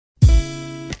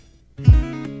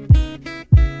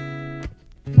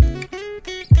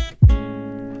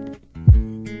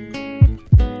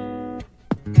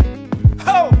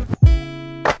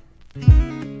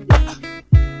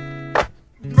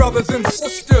brothers and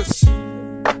sisters, I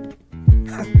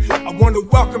want to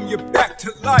welcome you back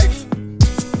to life.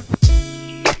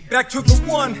 Back to the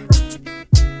one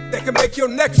that can make your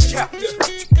next chapter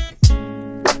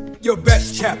your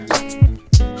best chapter.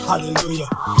 Hallelujah.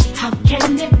 How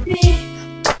can it be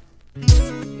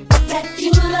that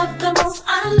you love the most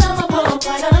unlovable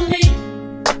part of me?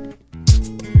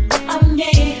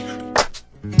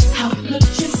 How could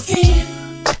you see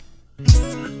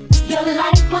your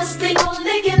life was the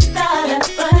only gift I'd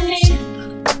ever need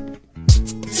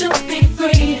to be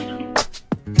free?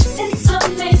 It's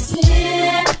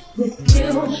amazing with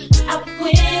you. I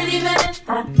win even if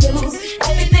I lose.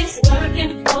 Everything's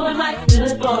working for my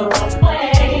good for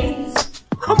always.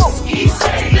 Come on. He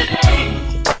saved the day.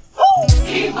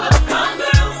 He will come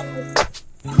through.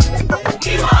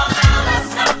 He won't now.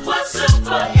 That's not what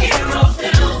superheroes do.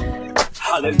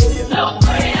 Hallelujah. No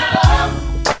greater love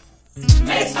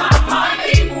makes my heart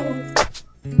beat.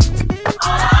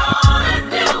 All I wanna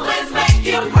do is make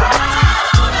you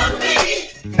proud of me.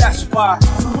 That's why I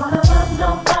don't wanna love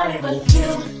nobody but you.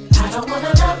 I don't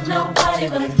wanna love nobody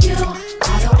but you. I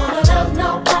don't wanna love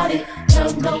nobody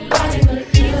but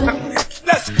you.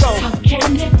 let's go. How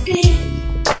can it be?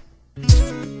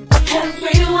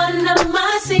 Every one of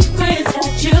my secrets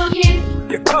that you keep,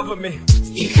 You cover me.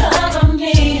 you cover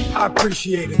me. I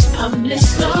appreciate it. A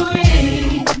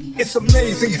mystery. It's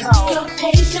amazing how Your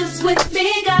patience with me,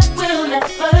 God will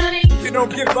never leave. you don't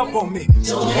give up on me.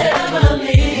 Don't ever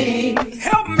leave.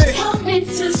 Help me. Help me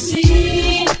to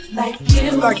see like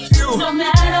you. Like you. No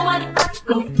matter what I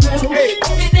go through, Hey.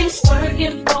 everything's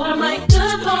working for my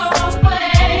good for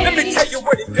always. Let me tell you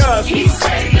what he does. He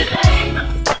saved the day.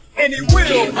 And he will.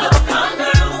 He will come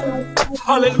through.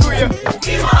 Hallelujah.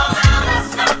 He won't now.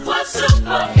 That's not what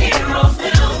superheroes do.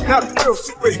 Not real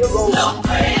superheroes. No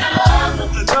greater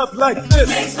love A love like this.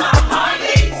 makes my heart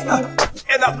beat.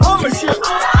 And I promise you, All I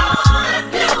wanna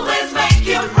do is make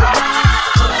you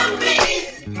proud of me.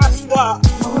 that's why. I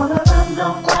don't wanna love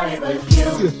nobody but you.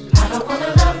 I don't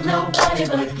wanna love nobody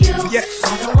but you. Yes. I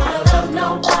don't wanna love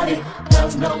nobody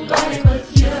but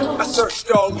you. I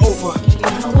searched all over. I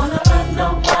don't wanna love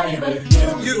nobody but you.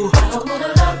 You. I don't wanna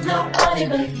love nobody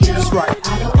but you. That's right. I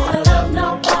don't wanna love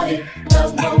nobody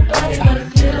but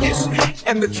you. Yes.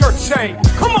 And the church saying,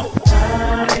 come on.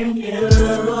 Loving you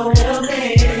will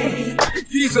be,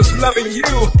 Jesus loving you.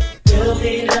 will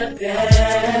be the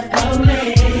death of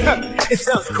me. It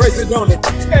sounds crazy, don't it?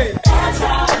 Hey, That's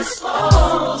how it's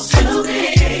supposed to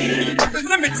be.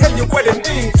 let me tell you what it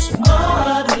means.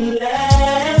 More than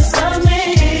less of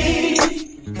me.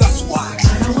 That's why. I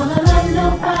don't wanna love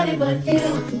nobody but you.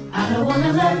 I don't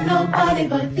wanna love nobody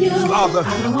but you. Father. I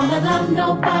don't wanna love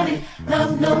nobody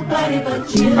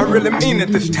but you. I really mean it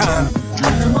this time. I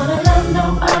don't wanna love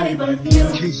nobody but you.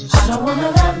 Jesus. I don't wanna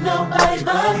love nobody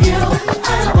but you. I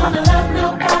don't wanna love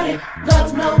nobody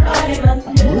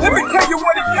but you. Let me tell you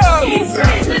what it He does.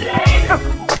 saved the day.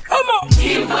 Come on.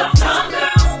 He will come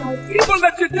through. People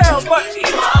let you down, but He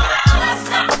won't now. That's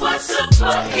not what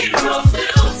superheroes do.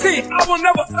 see, I will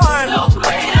never find No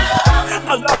greater love a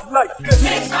love like this.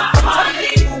 makes my heart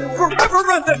beat. Forever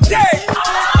and the day. All I